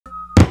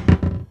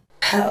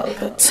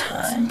Pelpa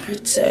time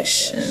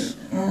protection.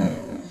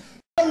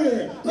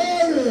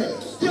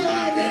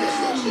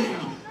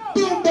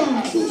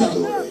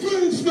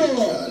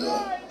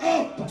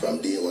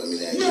 From day one, me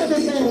like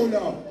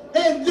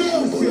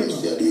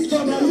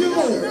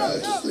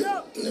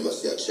never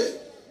see a check.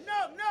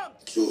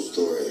 True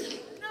story.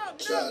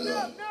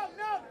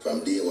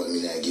 From day one,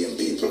 me like game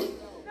people.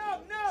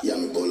 Yeah,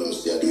 me bowl them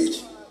see a do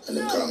it. And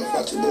them call me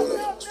Fatty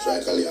Bowler.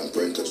 Strike a and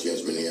print to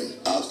change my name.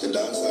 Ask the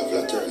dance of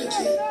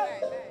fraternity.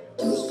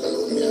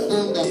 Musical on me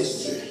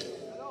history.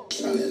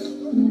 Channel.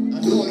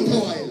 And do one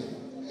coil.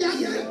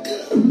 Yeah,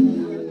 girl.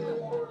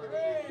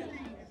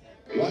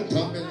 One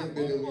time,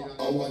 million,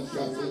 I want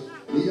castle.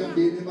 We and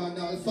the man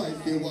all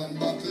 5-1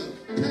 buckle.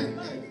 10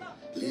 men.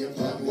 Play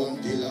for one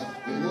killer.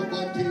 We know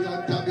one killer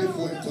tab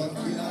before it on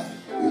killer.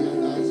 We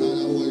and dance all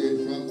a hold it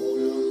from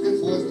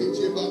before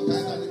stitching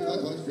baptized and it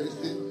got on first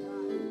thing.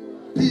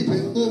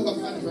 People go back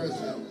on the first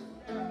time.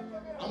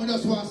 I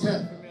just want to say,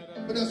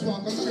 I just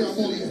want to share a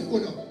moment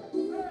with you.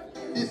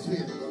 This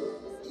way.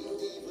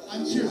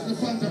 And cheers to the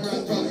fans of our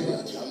valley.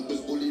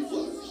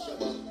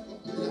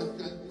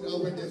 Now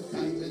when they're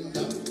silent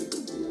down.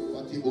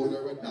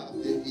 Bowler and half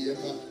the year,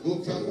 go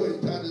from well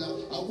toddler,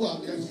 I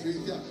walk them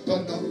streets,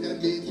 turn up them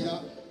beat,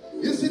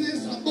 You see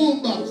this, a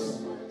boombox.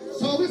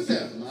 So we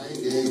say, my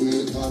day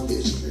will come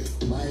history,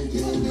 my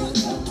day will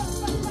come,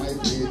 my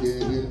day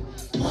will,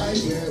 my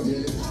day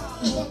will.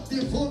 What the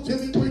food till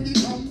we bring it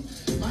come,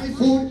 my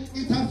food,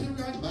 it has to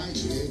run, my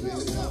day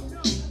will come.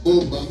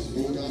 Boombox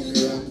food on the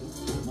run,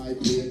 my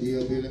day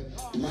will,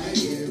 my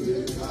day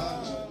will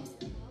come.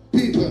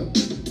 People,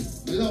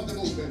 we love the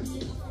movement.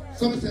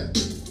 So we say,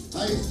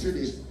 I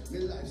history my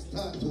life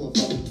start over.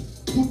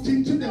 Put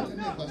into them and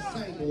never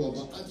sign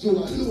over. I do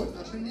alone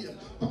as the name,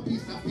 a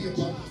piece of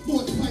paper.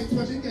 Both fight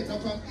what you get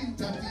from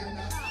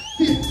entertainer.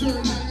 Fake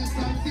journalist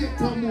and fake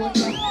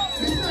promoter.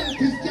 The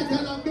scientists get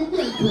along the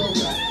well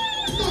program.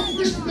 No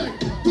respect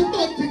to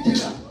bounty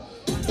killer.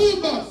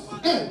 Boomers,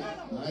 hey!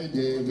 My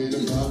day will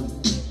come.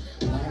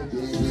 My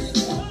day will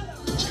come.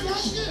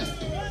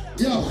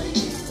 Yo,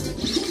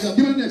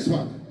 give me the next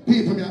one.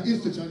 People, me are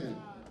Insta channel.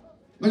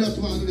 But that's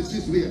why I do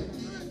this way.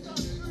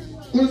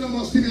 One of them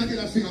must see me again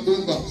and sing a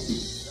boombox.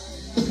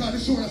 Because the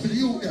show is for the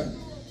youth then.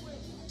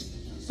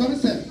 So we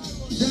say,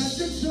 that's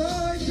the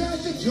joy,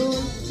 that's the joy,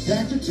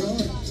 that's the joy.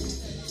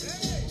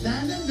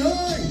 Land of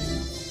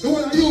noise. The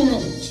one of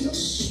Europe.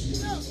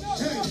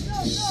 Hey,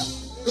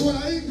 the one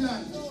of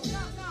England.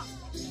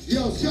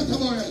 Yo,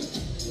 Scatterbarrel.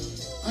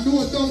 And the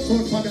whole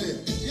Downtown family.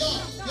 Yo,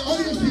 how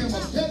do you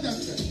famous? Tell them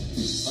that.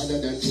 Other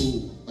than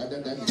two,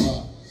 other than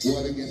far.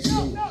 War against you,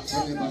 and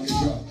the man is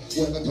drop.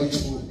 What got on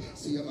your move?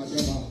 See him as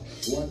your man.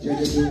 What can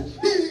you do?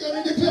 Here you go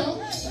in the club.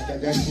 Other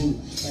than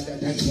two, other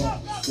than far.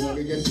 War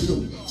against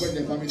you, when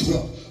the man is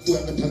drop.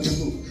 Whoever touch your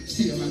move,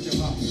 see him as your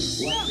man.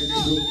 What can you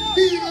do?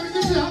 Here you go in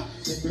the club.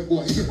 Take my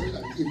boy, girl,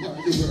 and give her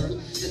the world.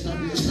 Get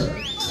on your turn,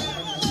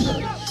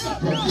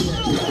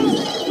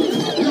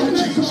 Yo,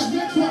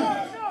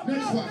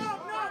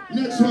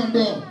 next one,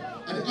 bro.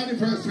 At the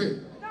anniversary.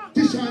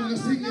 Tisha and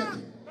sing it.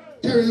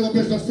 Terry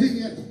Lopez to sing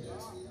it.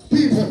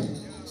 People,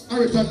 I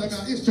return them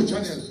on History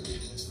Channel.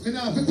 I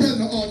have to tell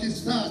you all this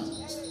start.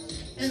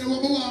 Anywhere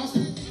we walk, a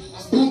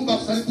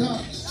boombox at the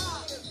top.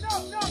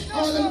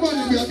 All the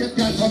money we'll get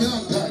guys for a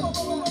long time.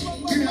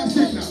 Give me a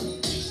signal.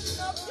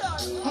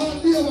 All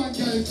the one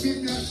guys, give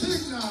me a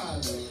signal.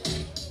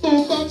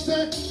 Boombox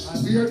say, a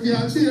beer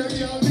girl,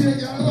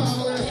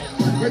 wow.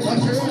 We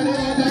touch her on the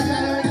other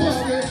girl,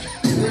 wow.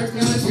 Beer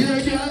girl,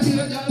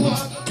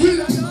 wow.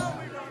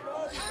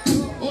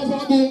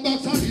 Over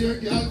boombox, a beer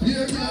girl.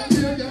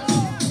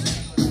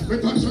 We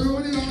touch her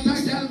on the other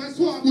girl, we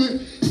swap with.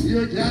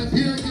 Beer girl,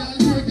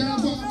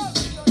 wow.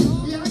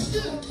 We are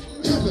still.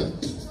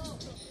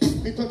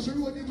 Me touch her on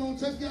the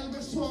mountain girl, we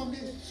swap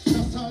with.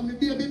 That's how me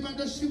baby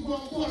mother, she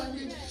won't want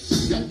me.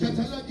 That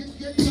catalog is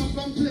getting up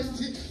from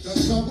plenty.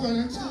 That's how 1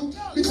 and 2,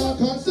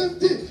 because it's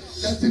empty.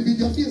 That's the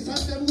video face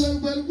and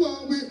them well,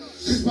 want me.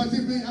 This was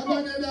if me have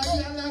another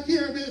girl like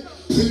hear me.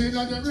 Feeling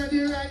that I'm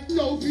ready right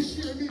now to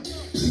share me.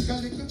 Think a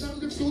little time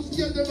the fruits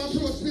get them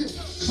approach me.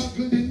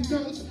 Buckled in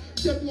girls,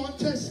 them want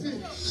test me.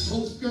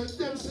 Most girls,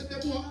 them say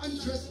them want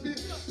undress me.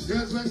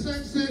 Girls were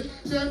sexy,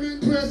 them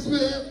impress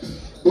me.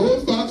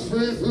 Both box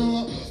free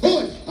floor.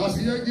 Oh, a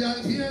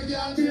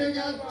beer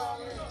girl.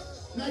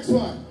 Next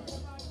one.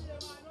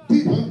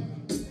 People,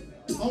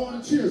 I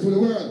want to cheers for the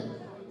world.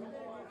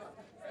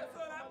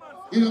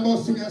 You know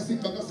about singing and sing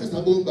back a set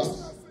of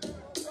boombox.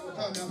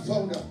 Because I'm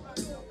founder.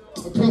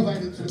 I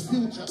provide it for the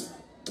future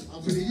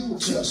and for the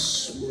youth.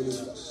 Yes.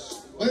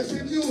 When you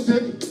see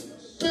music,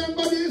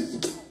 remember this.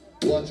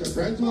 Watch your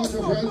friends, watch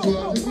your people.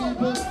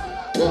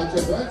 Watch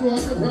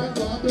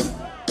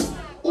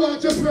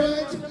your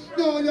friends,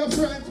 know your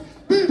friends.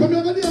 People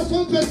never hear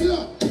some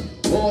regular.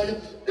 Oh,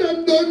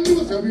 them don't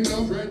know so we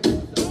no friend.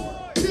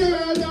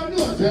 Yeah, them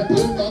know say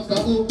boombox a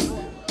boom.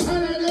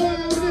 And I know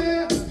how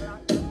they.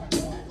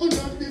 Oh,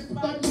 not this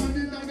bad man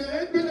in the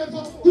head, but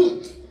never good.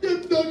 Them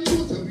don't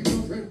know so we no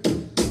friend.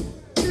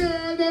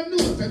 Yeah, them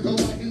know say to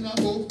walk in a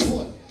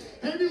boat.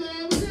 Anyway,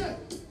 we there.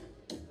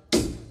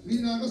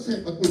 not gonna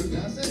say, but we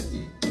can't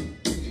say.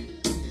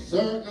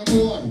 Certain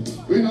boy,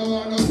 we don't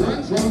want no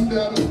friends from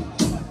them.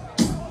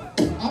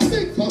 A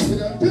big fuss with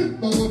them, think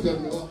about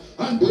them, no.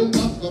 And don't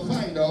have to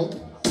find out.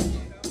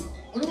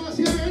 What do I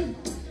say?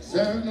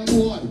 Certain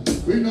boy,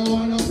 we don't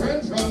want no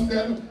friends from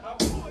them.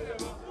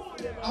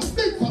 A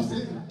big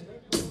fussy.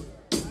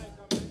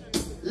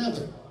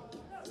 Level.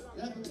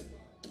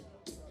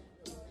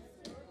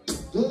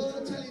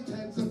 Totally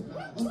tense and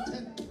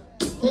mountain.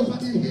 Over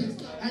the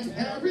hills and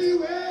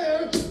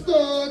everywhere.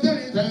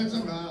 Totally tense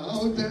and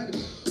mountain.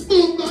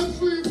 Boom and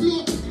free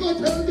flow. Go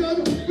tell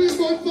them we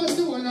both for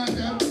the one of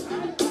them.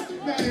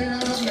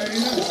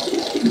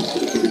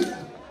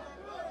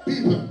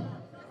 People,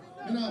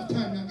 you don't have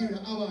time to give you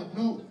an award,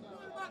 no.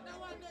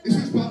 This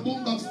is what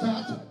boom back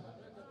start.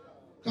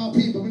 Because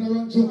people, we don't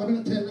run joke, I'm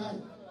going to tell lie.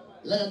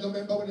 Lie don't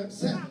remember what them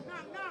said. I'm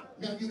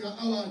going to give you an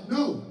award,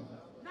 no.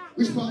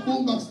 Which part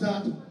boom back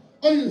start?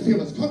 All you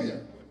famous, come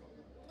here.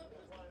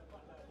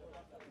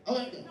 All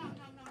right then.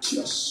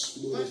 Just.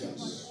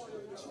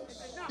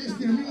 This is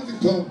the music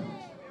tone.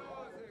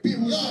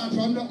 People start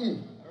from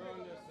nothing.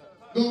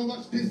 Don't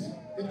watch this.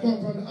 It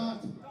comes from the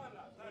heart.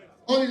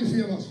 All you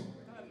famous.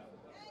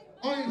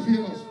 All you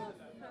famous.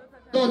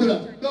 Don't do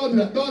that. Don't do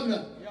that. Don't do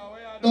that.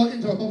 Don't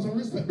interrupt. Have some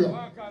respect,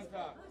 bro.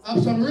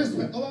 Have some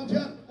respect. I want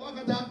you. Walk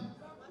on that.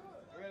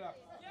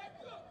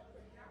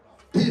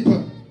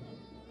 People.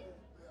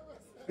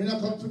 When I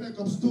come to make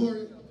up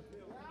story,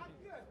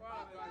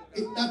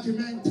 it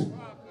document.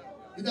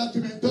 The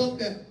document out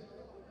there.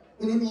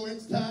 We don't know where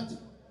it starts.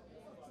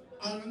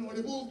 I don't know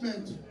the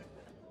movement.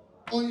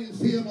 Only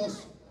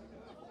famous.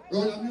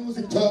 Roll a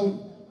music town.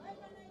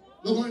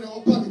 We're going to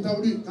our pocket and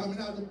we do it. Coming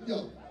out of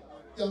yo,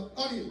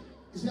 Only.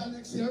 Is that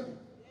next year?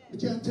 We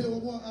can't tell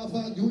what more half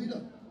I do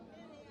either.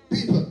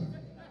 People.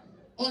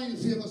 Only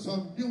famous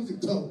from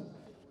music town.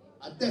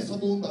 And that's a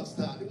boom back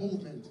start, the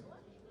movement.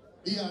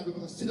 Yeah, we're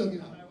going to sit down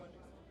here.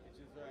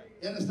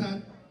 You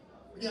understand?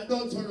 We get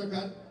done to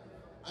record,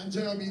 and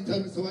Jeremy tell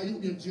me, so why you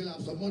in jail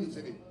have some money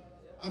for me?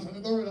 And from the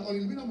go around,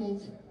 only we don't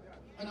move,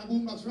 and a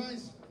boom box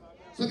rise.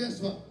 So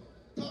guess what?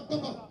 Talk,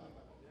 Papa.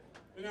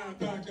 We're now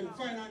talking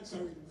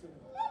financial.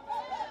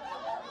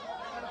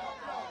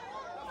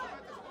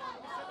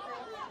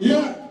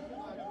 Yeah.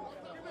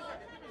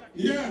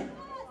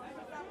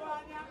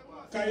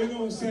 Because you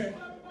know, say,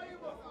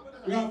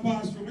 we are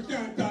past through, we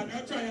can't talk,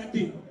 I'll try a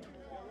thing.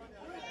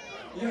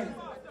 Yeah.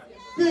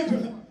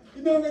 People,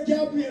 you know we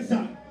can't play a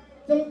song.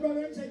 So look at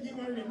them say give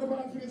me a ring,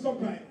 nobody feel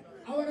surprised.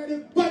 And one of the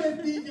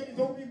baddest DJs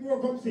how we grow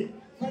come sing.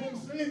 For them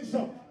slim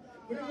song.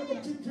 When they go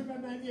to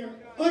 9 years,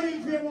 only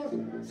famous,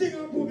 sing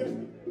and boogie.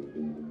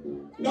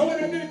 Now when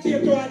I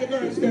dedicate to all the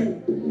girls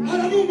then,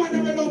 all the women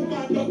that we love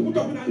man, just put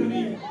up in the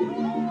ear.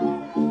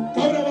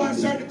 How do I want to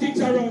start the things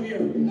around here?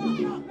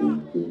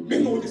 Me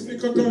know this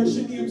little girl,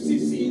 she named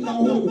Sissy in the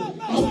hood.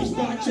 I wish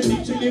that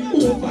she live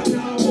over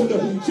now hood.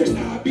 She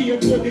not be a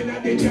good in the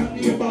damn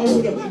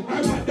neighborhood.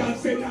 I'm a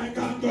dancer like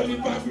I'm gonna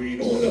live a green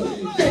hood.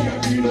 They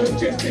a green hood,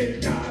 she still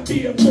not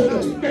be a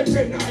good. They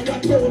say now you're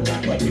told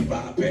I'm gonna live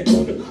a bed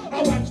hood. I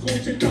want school,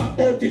 she talk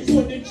about this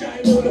one in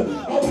childhood.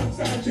 I want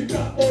science, she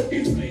talk about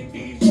this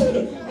blinky hood.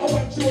 I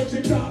want short,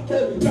 she talk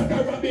about like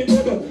a rabbit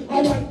hood.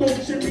 I want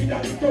book, she read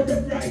a little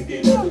bit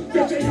writing hood.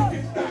 They say it's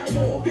this time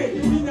movie,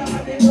 in the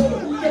hood.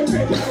 They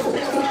say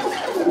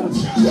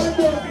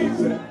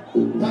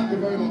Thank you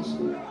very much.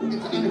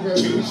 It's an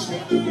anniversary.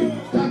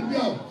 Thank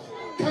you.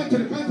 Can't do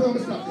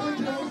it, stop.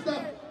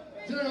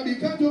 Jeremy,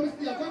 can't do it,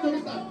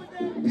 stop.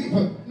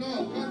 People, no,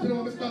 can't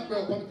do it, stop,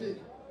 bro. Come take.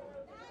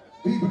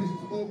 People, this is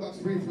Boombox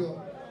Free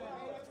Flow.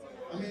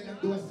 I mean,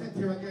 do a set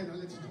here again and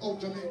let's out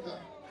Jamaica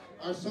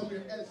or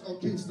somewhere else or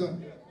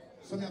Kingston.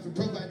 So I have to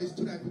provide this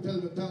tonight to tell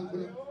the town.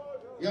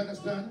 You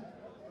understand?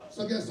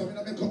 So guess I'm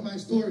gonna make up my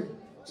story.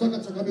 So I'm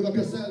gonna big up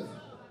yourself.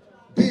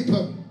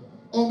 People,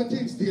 all my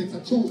things states a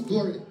true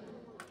story.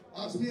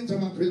 Ask me and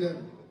Jaman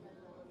them.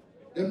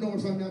 Them know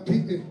me from their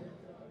picnic.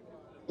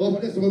 Over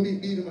this will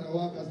meet me when I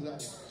walk as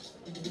life.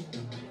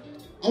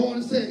 I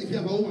want to say, if you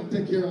have a woman,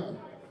 take care of her.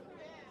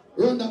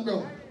 Run that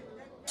girl.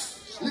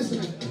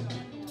 Listen.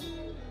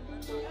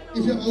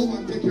 If you have a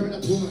woman, take care of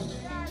that woman.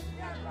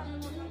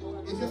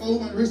 If you have a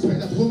woman, respect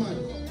that woman.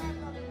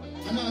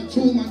 And not a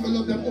true man will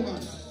love that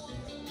woman.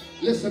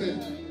 Listen.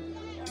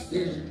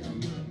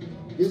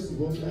 This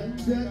woman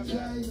that I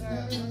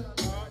have,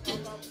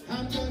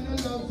 I'm gonna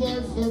love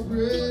her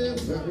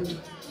forever,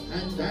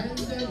 and I'll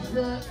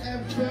never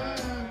ever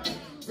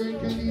break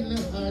a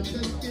little heart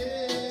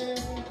again.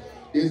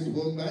 This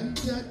woman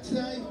that I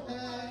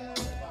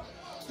have,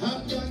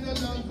 I'm gonna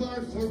love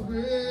her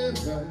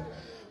forever,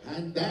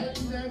 and I'll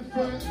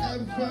never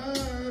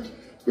ever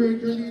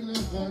break a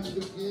little heart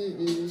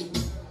again.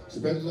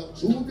 Spread love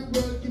to the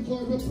world, give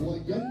her a boy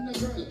and a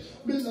girl.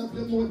 Me love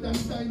you more than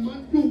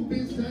diamond,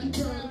 rubies and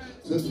pearl.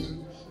 So me,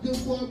 you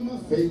are my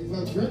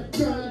favorite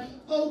girl.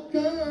 Oh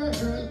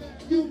girl,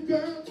 you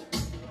girl.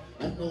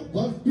 I know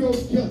what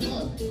broke your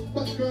heart,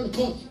 but girl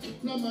hush.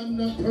 No man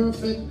not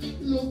perfect,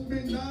 look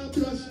me not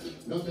blush.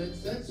 No make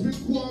sense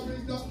with quarrel,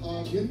 no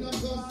argue, no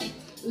fuss.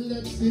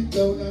 Let's sit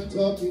down and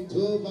talk it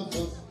over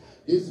first.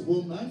 This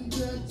woman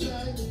got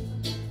tired,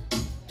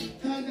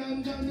 and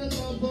I'm gonna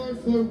love her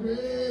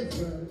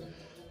forever.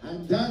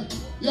 And that,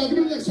 yeah, give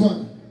me the next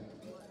one.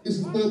 This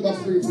is Pelpa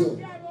Free Flow.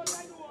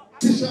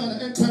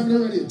 Tishana, anytime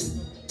we're ready.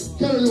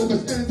 Carry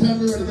Lucas, anytime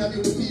we're ready. That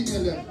means the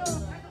female there.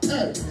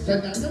 Hey,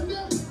 send that them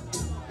there.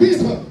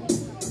 People,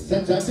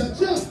 send that.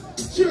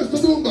 Cheers to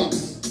Boombox.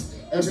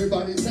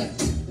 Everybody say,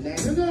 na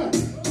na na,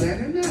 na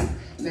na na,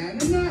 na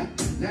na na,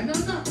 na na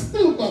na.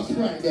 Boombox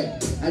right there.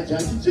 And ja.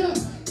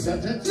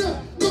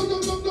 No.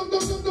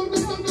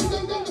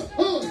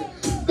 Oh,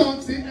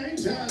 don't see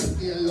angel,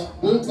 you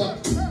love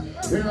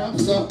Boombox. Here I'm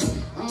so,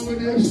 I'm with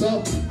him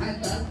so,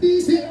 and that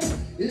DJ,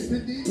 if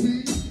it need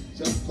we,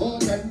 just call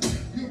them.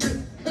 You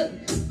will, hey,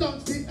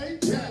 don't see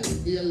angel,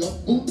 you love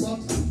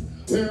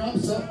Boombox. Here I'm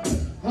so,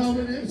 I'm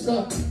with him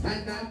so,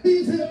 and that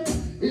DJ,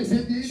 if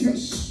it need we,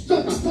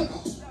 shut up.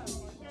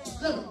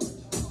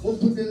 Move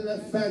to the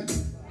left hand,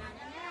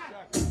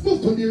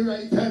 move to the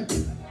right hand,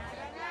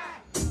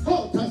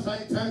 hold the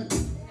side hand.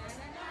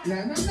 Na.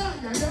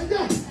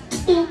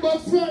 Boombox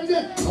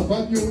Friday, have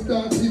a new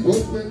dance,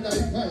 people when I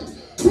fight.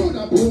 Throw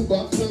the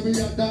boombox when we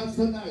are dance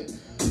tonight.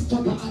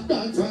 Chop a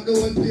dance on the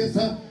one place.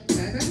 Na.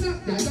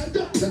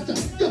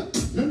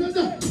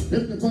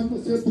 Everyone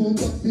will say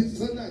boombox is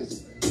so nice.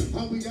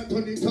 And we are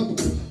turning up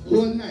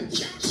all night.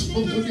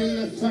 Move to the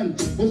left hand,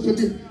 move to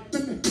the.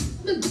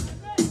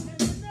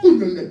 Who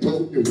will let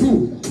out the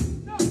rule?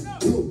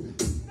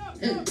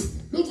 Hey,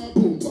 look at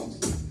boombox.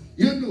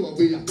 You know what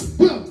we are.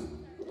 Well,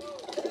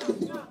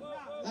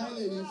 hi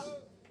ladies,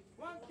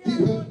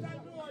 people,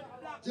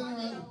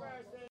 general.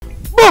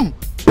 Boom!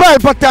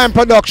 Pelpa Time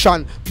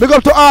Production. Big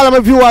up to all of my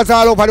viewers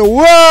all over the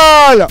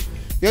world.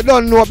 You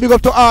don't know. Big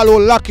up to all who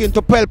lock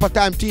into Pelpa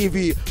Time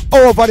TV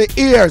over the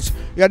years.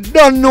 You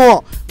don't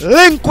know.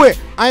 Link with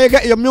and you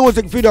get your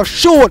music video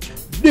shoot,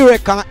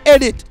 direct and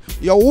edit.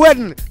 Your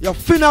wedding, your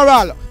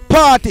funeral,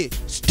 party,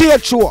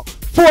 stage show,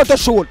 photo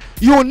shoot,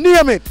 you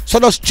name it. So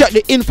just check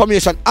the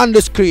information on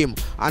the screen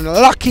and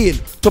lock in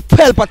to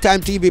Pelpa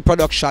Time TV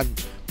Production.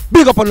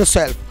 Big up on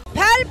yourself.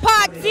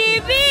 Pelpa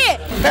TV!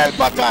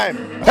 Pelpa Time!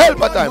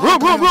 Pelpa Time! Room!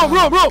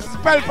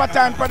 Pelpa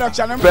Time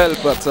Production!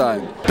 Pelpa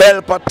Time!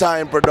 Pelpa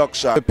Time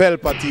Production!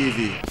 Pelpa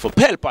TV! For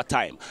Pelpa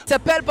Time! It's a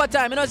Pelpa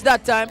Time, you know it's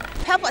that time.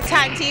 Pelpa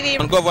Time TV.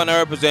 I'm governor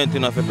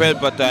representing of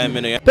Pelpa Time,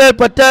 you know.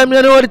 Pelpa Time,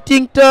 you know what the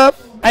thing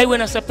tough? I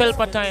when I say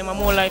Pelpa Time, I'm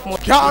more like more.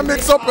 Can't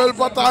mix up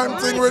Pelpa Time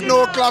thing with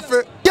no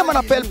coffee. Yeah, man,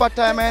 a Pelpa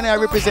Time, and I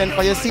represent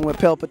for you. See, with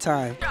Pelpa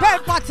Time.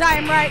 Pelpa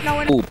Time right now.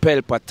 Oh,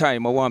 Pelpa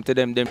Time, I want to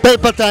them.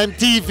 Pelpa Time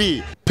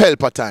TV.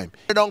 Pelpa Time.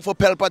 You're down for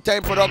Pelpa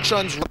Time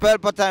Productions.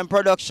 Pelpa Time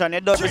Production.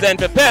 It does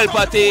Present for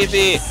Pelpa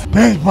TV.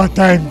 Pelpa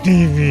Time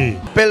TV.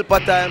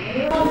 Pelpa Time.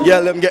 Yeah,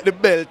 let them get the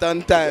belt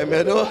on time,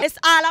 you know. It's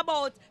all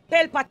about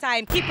Pelpa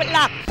Time. Keep it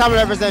locked. Come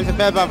represent for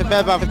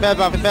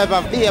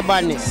Pelpa, be a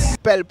badness.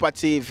 Pelpa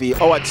TV,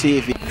 our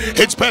TV.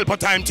 It's Pelpa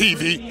Time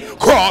TV.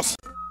 Cross.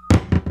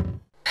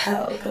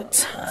 Pelpa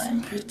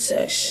Time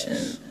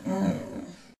Protection.